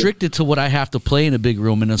constricted to what I have to play in a big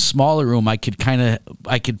room. In a smaller room, I could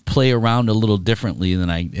play around a little differently than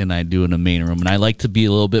I do in a main room, and I like to be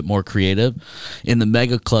a little bit more creative. In the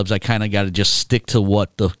mega clubs, I kind of got to just stick to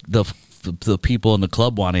what the people in the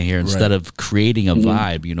club want to hear instead of creating a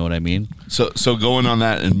vibe. You know what I mean? So going on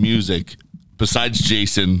that in music, besides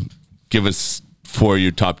Jason, give us 4 of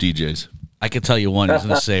your top DJs. I can tell you one. He's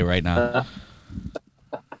going to say right now.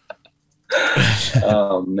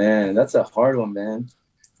 Oh man, that's a hard one, man.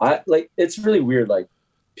 It's really weird. Like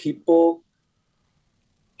people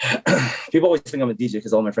always think I'm a DJ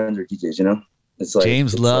because all my friends are DJs, you know? It's like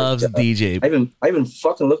James loves DJ. I even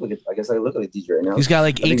fucking look like it. I guess I look like a DJ right now. He's got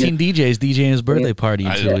like 18 DJs DJing his birthday party.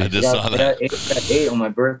 I usually. just saw that. I got 8 on my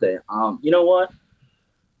birthday. You know what?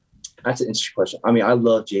 That's an interesting question. I mean, I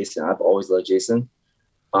love Jason. I've always loved Jason.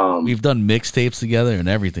 We've done mixtapes together and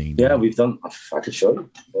everything. Yeah, we've done. I could show you.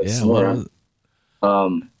 It's Yeah, somewhere what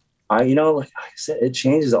around. Like I said, it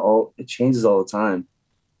changes all the time.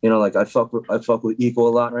 You know, like I fuck with Equal a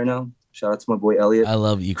lot right now. Shout out to my boy Elliot. I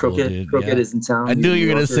love Equal, Crooked. dude. Crooked yeah. is in town. I knew He's you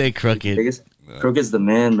were in gonna New say York. Crooked. Vegas. Crooked's the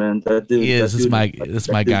man, man. That dude. He is. That This dude, is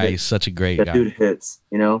my that guy. dude He's such a great that guy. dude hits.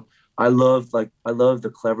 You know, I love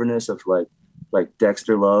the cleverness of like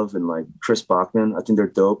Dexter Love and like Chris Bachman. I think they're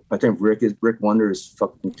dope. I think Rick Wonder is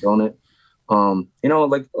fucking killing it. You know,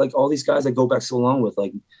 like all these guys I go back so long with,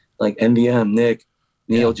 like MVM, Nick,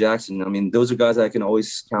 Neil Jackson. I mean, those are guys I can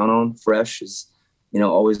always count on. Fresh is, you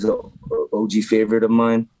know, always an OG favorite of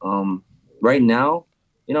mine. Right now,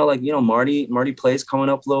 you know, Marty plays coming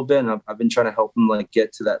up a little bit, and I've been trying to help him like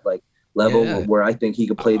get to that like level where I think he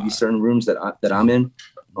could play these certain rooms that I'm in.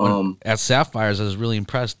 At Sapphires, I was really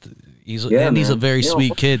impressed. He's a man. very You know,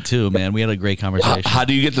 sweet kid too, man. We had a great conversation. How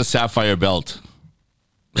do you get the Sapphire belt?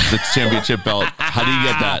 The championship belt. How do you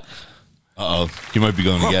get that? Uh-oh. He might be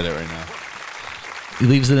going to get it right now. He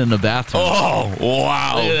leaves it in the bathroom. Oh,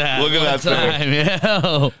 wow. Look at that thing.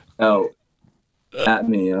 Yeah. Oh, at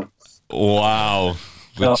me, yeah. Wow.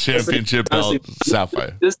 The No, championship honestly, belt,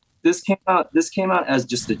 Sapphire. This came out as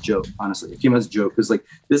just a joke. Honestly, it came out as a joke because like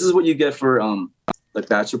this is what you get for like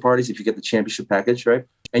bachelor parties if you get the championship package, right?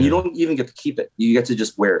 And you don't even get to keep it. You get to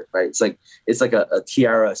just wear it, right? It's like a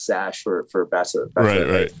tiara, a sash for bachelor.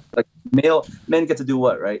 Right. Like men get to do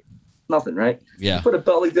what, right? Nothing, right? Yeah. You put a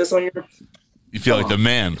belt like this on your. You feel like the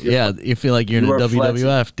man. Yeah, you feel like you're in You the are flexing.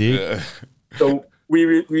 WWF, dude. Yeah. So we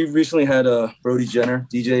recently had Brody Jenner,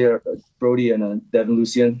 DJ Brody and Devin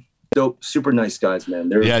Lucian. Dope, super nice guys, man.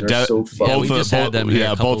 They're so fun. Yeah, we just had them here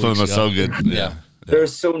a couple both of them are weeks so ago. good. Yeah. They're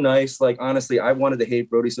so nice. Like, honestly, I wanted to hate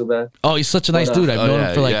Brody so bad. Oh, he's such a nice dude. I've known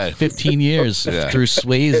him for like 15 years Yeah. through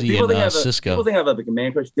Swayze People and Cisco. People think I have like a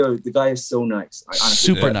man crush. Yo, the guy is so nice.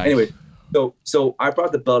 Honestly, Super nice. Anyway, so I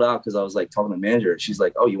brought the belt out because I was like talking to the manager. She's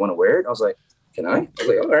like, "Oh, you want to wear it?" I was like, "Can I?" I was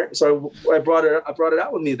like, "All right." So I brought it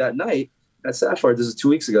out with me that night at Sapphire. This is 2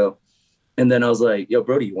 weeks ago, and then I was like, "Yo,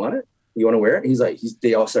 Brody, you want it? You want to wear it?" And he's like,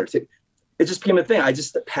 they all started taking. It just became a thing. I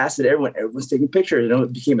just passed it. Everyone's taking pictures.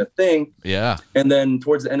 It became a thing. Yeah. And then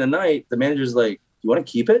towards the end of the night, the manager's like, "You want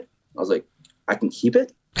to keep it?" I was like, "I can keep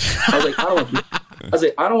it." I was like, "I don't want to keep it." I was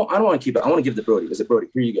like, I don't want to keep it. I want to give it to Brody. I said, "Brody,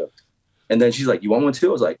 here you go." And then she's like, "You want one too?"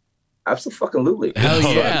 I was like, "Absolutely." Hell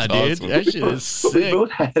yeah, dude. awesome. That shit is We sick.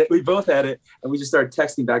 both had it. We both had it, and we just started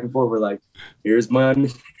texting back and forth. We're like, "Here's mine.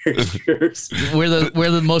 Here's yours." We're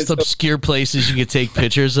the most obscure places you could take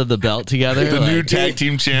pictures of the belt together. The like- new tag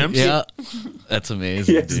team champs. Yeah. That's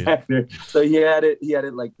amazing, Yeah, dude. exactly. So he had it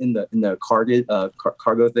like in the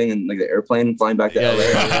cargo thing and like the airplane flying back to Yeah, LA. yeah,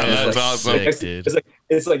 It's that's like- awesome. Sick, dude.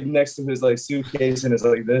 It's like next to his like suitcase and it's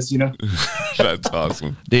like this, you know. That's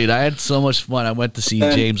awesome. Dude, I had so much fun. I went to see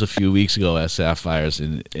And- James a few weeks ago at Sapphires,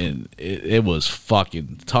 and it was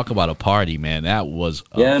fucking, talk about a party, man. That was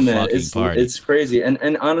a Yeah, man, fucking it's party. it's crazy.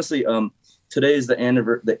 And honestly, today is the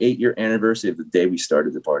 8-year anniversary of the day we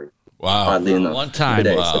started the party. Wow. Oddly enough, One time.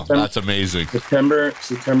 Today, Wow. That's amazing. September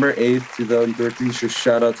 8th, 2013. So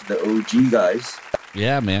shout out to the OG guys,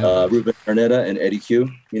 Yeah, man. Ruben Arnetta and Eddie Q.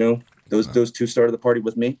 You know, those two started the party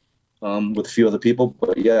with me, with a few other people.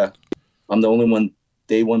 But yeah, I'm the only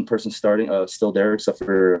day one person still there, except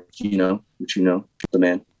for Gino, which you know, the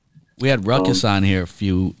man. We had Ruckus on here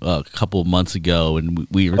a couple of months ago, and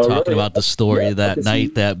we were Oh, talking really? about the story Yeah, that Ruckus,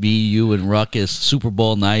 night that me, you, and Ruckus, Super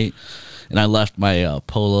Bowl night, and I left my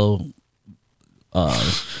polo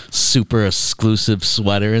super exclusive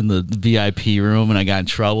sweater in the VIP room, and I got in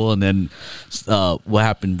trouble. And then what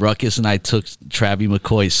happened? Ruckus and I took Travie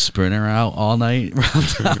McCoy's Sprinter out all night around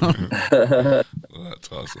town.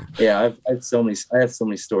 That's awesome. Yeah, I have so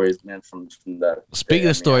many stories, man, from that. Speaking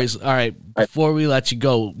of stories, all right, before we let you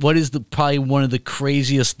go, what is probably one of the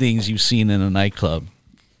craziest things you've seen in a nightclub?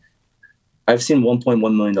 I've seen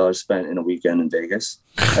 $1.1 million spent in a weekend in Vegas.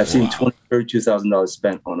 I've seen $32,000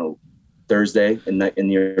 spent on a Thursday in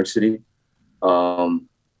New York City.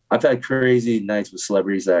 I've had crazy nights with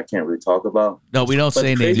celebrities that I can't really talk about. No, we don't But say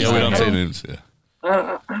names. crazy- Yeah, we don't I say don't- names. Yeah.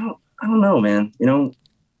 I don't know, man. You know,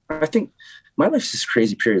 I think my life's just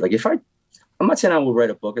crazy. Period. Like I'm not saying I will write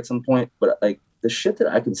a book at some point, but like the shit that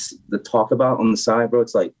I can talk about on the side, bro,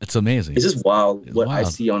 it's like It's amazing. it's just wild what I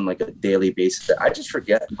Wild. see on like a daily basis. That I just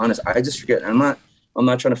forget. Honest, I just forget. I'm not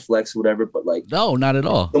trying to flex or whatever, but like No, not at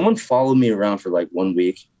all. someone followed me around for like 1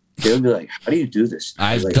 week. They'll be like, "How do you do this?"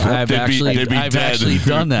 I was like, I've They'd be actually dead.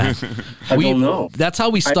 done that. I don't know. That's how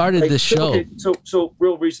we started this show. Okay, so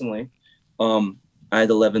real recently, I had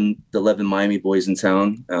 11 Miami boys in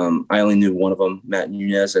town. I only knew one of them, Matt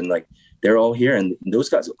Nunez, and like they're all here, and those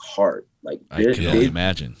guys look hard. Like I can only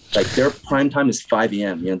imagine. like their prime time is 5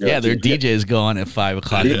 a.m. You know, Yeah, like, their "Dude, DJs go on at 5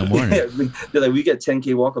 o'clock in the morning. Yeah, they're like, we get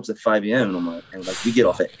 10K walk-ups at 5 a.m. and I'm like, and like we get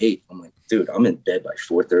off at 8. I'm like, dude, I'm in bed by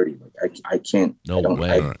 4:30. Like I can't. No I don't,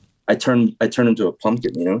 way. I turn into a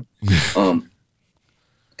pumpkin, you know.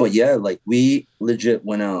 But yeah, like we legit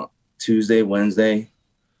went out Tuesday, Wednesday,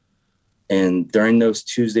 and during those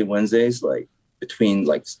Tuesday, Wednesdays, like between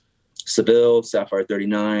like Seville, Sapphire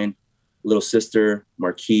 39, Little Sister,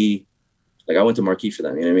 Marquee, like I went to Marquee for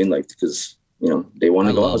them. You know what I mean? Like because you know they want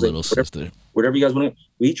I to go. I love was Little like, Sister. whatever you guys want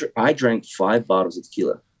to. I drank 5 bottles of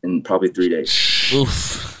tequila in probably 3 days.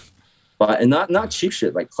 Oof. But and not cheap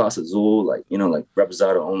shit like Clase Azul, like you know, like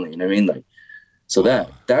Reposado only. You know what I mean? Like so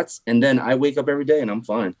that's and then I wake up every day and I'm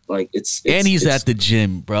fine. Like it's And he's it's, at the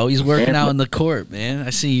gym, bro. He's working And- out in the court, man. I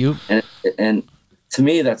see you. and to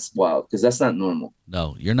me that's wild because that's not normal.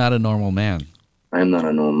 No, you're not a normal man. I am not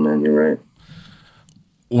a normal man. You're right.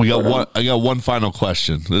 We got one. I got one final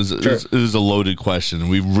question. This is a loaded question.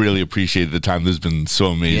 We really appreciate the time. This has been so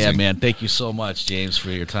amazing. Yeah, man. Thank you so much, James,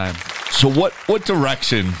 for your time. So what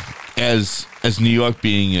direction, as New York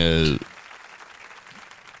being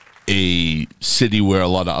a city where a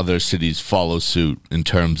lot of other cities follow suit in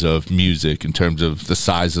terms of music, in terms of the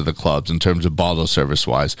size of the clubs, in terms of bottle service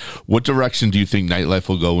wise, what direction do you think nightlife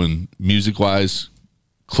will go in music wise,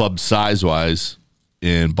 club size wise,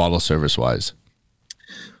 and bottle service wise?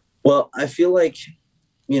 Well, I feel like,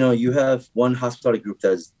 you know, you have one hospitality group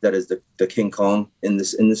that is the King Kong in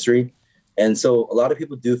this industry. And so a lot of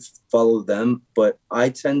people do follow them, but I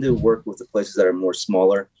tend to work with the places that are more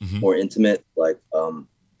smaller, more intimate, like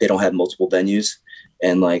they don't have multiple venues.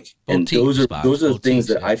 And like, and Boutique those are spots, the things boutiques,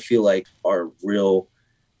 that yeah. I feel like are real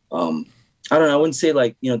I don't know. I wouldn't say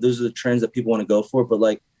like, those are the trends that people want to go for, but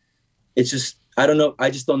like, it's just, I don't know.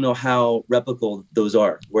 I just don't know how replicable those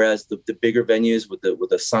are. Whereas the bigger venues with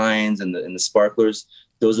the signs and the sparklers,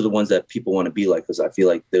 those are the ones that people want to be like, because I feel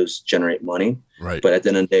like those generate money. Right. But at the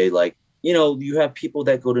end of the day, like, you have people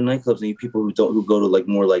that go to nightclubs and you people who go to like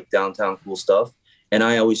more like downtown cool stuff. And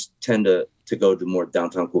I always tend to go to more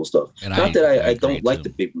downtown cool stuff. And Not that I don't like the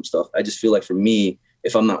big room stuff. I just feel like for me,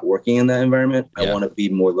 if I'm not working in that environment, I want to be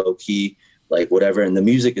more low key, like whatever. And the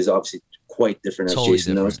music is obviously quite different, as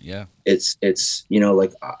Jason knows. Yeah. It's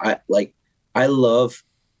I love,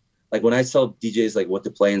 like when I tell DJs like what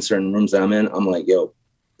to play in certain rooms that I'm in, I'm like, yo,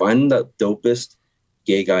 find the dopest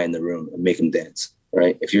gay guy in the room and make him dance.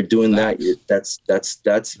 Right. If you're doing that, you're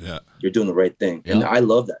doing the right thing. Yeah. And I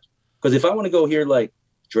love that. Because if I want to go hear like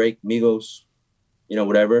Drake, Migos,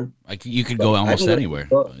 whatever. Like you could go almost anywhere.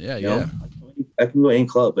 Yeah. I can go to any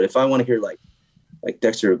club. But if I want to hear like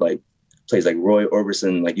Dexter like plays like Roy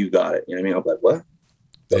Orbison, like You Got It. You know what I mean? I'm like, what?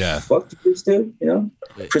 The fuck did this do?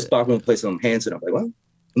 Chris Bachman plays some Hanson. I'm like, what?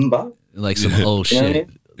 Mbop? Like some old shit. I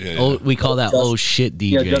mean? We call that old shit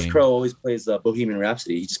DJ. Just Crow always plays Bohemian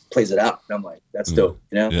Rhapsody. He just plays it out. And I'm like, that's dope.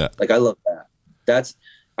 Like I love that.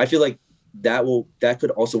 I feel like that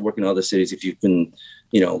could also work in other cities if you can,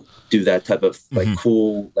 do that type of like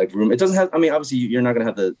cool like room. It doesn't have. I mean, obviously you're not gonna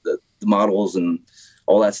have the models and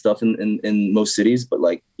all that stuff in most cities, but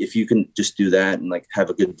like if you can just do that and like have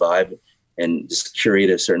a good vibe and just curate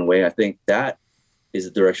it a certain way, I think that is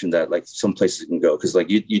the direction that like some places can go. Cause like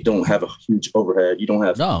you don't have a huge overhead. You don't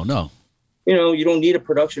have, no, you don't need a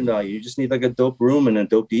production value. You just need like a dope room and a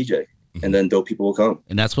dope DJ, and then dope people will come.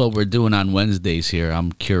 And that's what we're doing on Wednesdays here.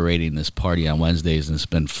 I'm curating this party on Wednesdays and it's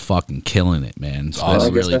been fucking killing it, man. It's been a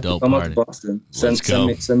really dope party. Come out to Boston. Send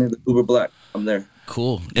me the Uber Black. I'm there.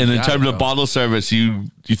 Cool. And in terms of bottle service, you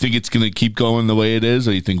think it's going to keep going the way it is,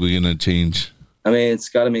 or you think we're going to change? I mean, it's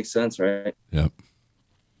got to make sense, right? Yep.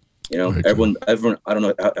 Everyone, I don't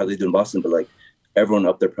know how they do in Boston, but like everyone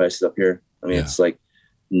upped their prices up here. I mean, it's like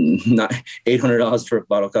not $800 for a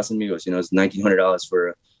bottle of Casamigos, it's $1,900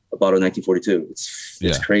 for a bottle of 1942.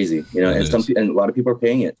 It's crazy, and a lot of people are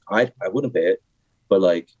paying it. I wouldn't pay it, but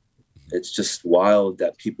like, it's just wild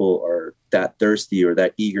that people are that thirsty or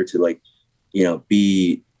that eager to like,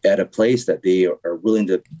 be at a place that they are willing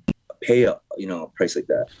to pay a price like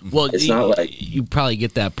that. Well, it's not like you probably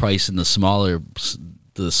get that price in the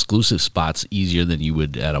exclusive spots easier than you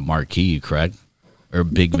would at a marquee, correct? Or a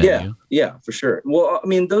big venue. Yeah, for sure. Well, I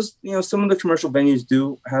mean, those, some of the commercial venues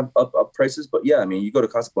do have up prices, but yeah, I mean, you go to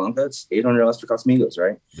Casablanca, it's $800 for Casamigos,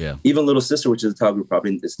 right? Yeah. Even Little Sister, which is a top group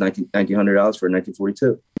property, it's $1,900 for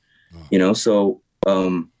 1942. So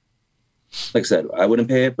like I said, I wouldn't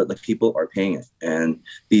pay it, but like people are paying it, and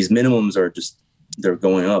these minimums are they're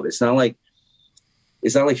going up. It's not like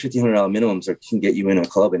 $1,500 minimums can get you in a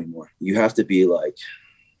club anymore. You have to be like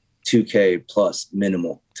 $2,000 plus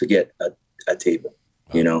minimal to get a table,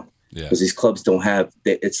 because these clubs don't have.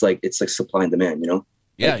 It's like supply and demand,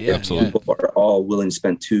 Yeah, absolutely. People are all willing to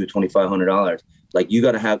spend $2,500. Like you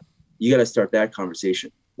got to start that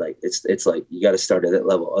conversation. Like it's like you got to start at that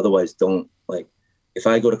level. Otherwise, don't like. If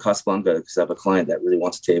I go to Casablanca because I have a client that really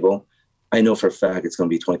wants a table, I know for a fact it's going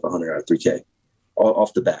to be $2,500 or $3,000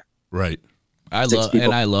 off the bat. Right. I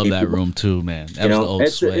love that room too, man. That was the old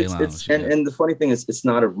Sway Lounge. And the funny thing is, it's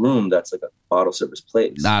not a room that's like a bottle service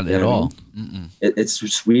place. Not at all. It's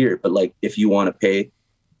just weird. But like, if you want to pay,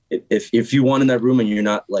 if you want in that room and you're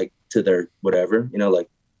not like to their whatever, like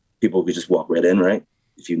people could just walk right in, right?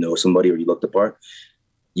 If you know somebody or you look the part,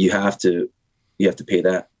 you have to pay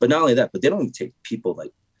that. But not only that, but they don't even take people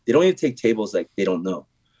they don't even take tables like they don't know.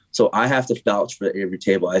 So I have to vouch for every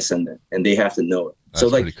table I send in, and they have to know it. That's so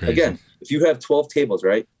like, again, if you have 12 tables,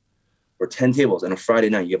 right, or 10 tables on a Friday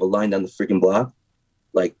night, you have a line down the freaking block,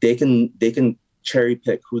 like they can cherry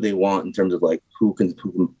pick who they want in terms of like who can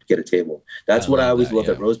get a table. That's what I always love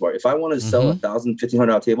at Rose Bar. If I want to sell $1,000,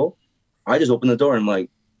 $1,500 table, I just open the door and I'm like,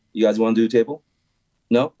 you guys want to do a table?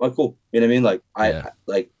 No? Oh, cool. You know what I mean? Like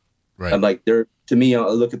right. I'm like, they're, to me, I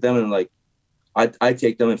look at them and I'm like, I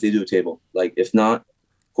take them if they do a table. Like, if not,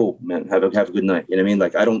 cool, man, have a good night. You know what I mean?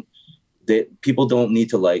 Like, people don't need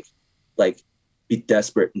to like be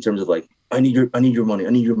desperate in terms of like, I need your money. You know what I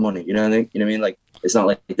mean? You know what I mean? Like, it's not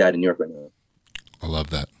like that in New York right now. I love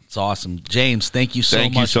that. It's awesome. James, thank you so much.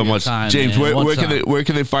 Thank you so much. Time, James, where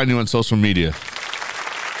can they find you on social media?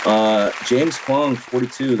 James Hwang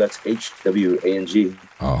 42. That's HWANG.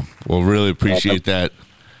 Oh, well, really appreciate that.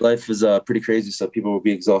 life is pretty crazy. So people will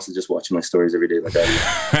be exhausted just watching my stories every day like I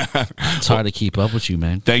do. It's hard to keep up with you,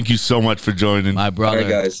 man. Thank you so much for joining. My brother. All right,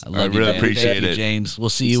 guys. I love I really you, man. appreciate Thank you, it. James. We'll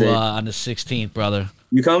see you on the 16th, brother.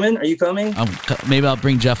 You coming? Are you coming? Maybe I'll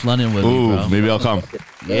bring Jeff London with me, Ooh, bro. maybe I'll come.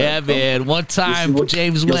 Yeah, man. One time,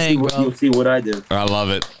 James Wang, bro. You'll see what I do. I love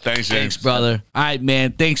it. Thanks, James. Thanks, brother. All right,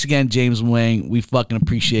 man. Thanks again, James Wang. We fucking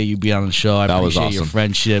appreciate you being on the show. I That was appreciate your awesome.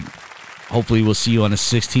 friendship. Hopefully, we'll see you on the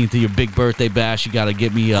 16th of your big birthday bash. You got to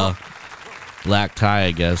get me a black tie,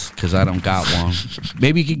 I guess, because I don't got one.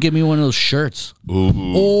 Maybe you could give me one of those shirts.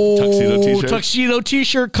 Ooh. Tuxedo t-shirt. Tuxedo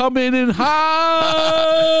t-shirt coming in hot.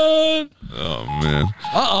 Oh, man.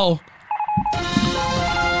 Uh-oh.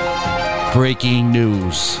 Breaking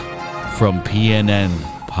news from PNN,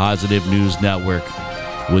 Positive News Network,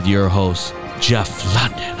 with your host, Jeff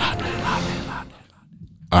London.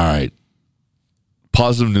 All right.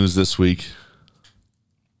 Positive news this week,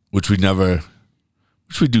 which we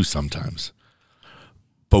do sometimes,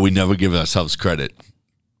 but we never give ourselves credit.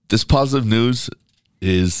 This positive news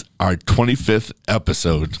is our 25th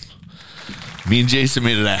episode. Me and Jason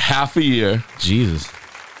made it a half a year. Jesus.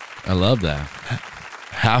 I love that.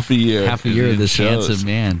 Half a year. Half a year of It this shows. handsome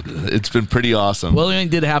man. It's been pretty awesome. Well, we only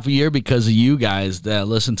did half a year because of you guys that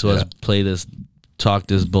listen to us play this, talk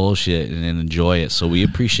this bullshit and enjoy it. So we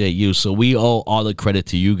appreciate you. So we owe all the credit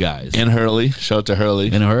to you guys. And Hurley. Shout out to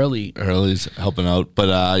Hurley. And Hurley. Hurley's helping out.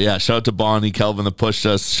 But yeah, shout out to Bonnie, Kelvin that pushed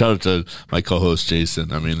us. Shout out to my co-host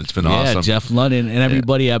Jason. I mean, it's been awesome. Yeah, Jeff London and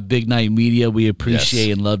everybody at Big Night Media. We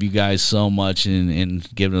appreciate and love you guys so much and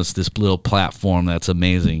giving us this little platform that's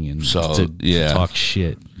amazing and to talk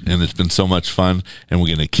shit. And it's been so much fun, and we're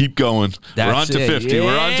going to keep going. We're on to 50. Yeah,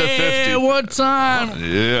 We're on to 50. one time.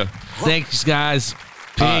 Yeah. Thanks, guys.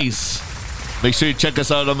 Peace. Make sure you check us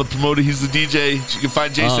out on the promoter. He's the DJ. You can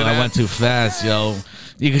find Jason I at. went too fast, yo.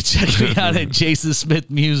 You can check me out at Jason Smith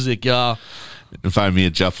Music, y'all. And find me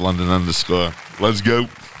at Jeff London _. Let's go.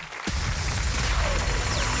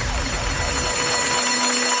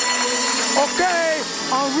 Okay,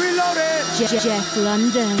 I'm reloaded. Jeff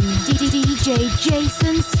London, DJ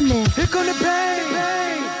Jason Smith. Here come the bang.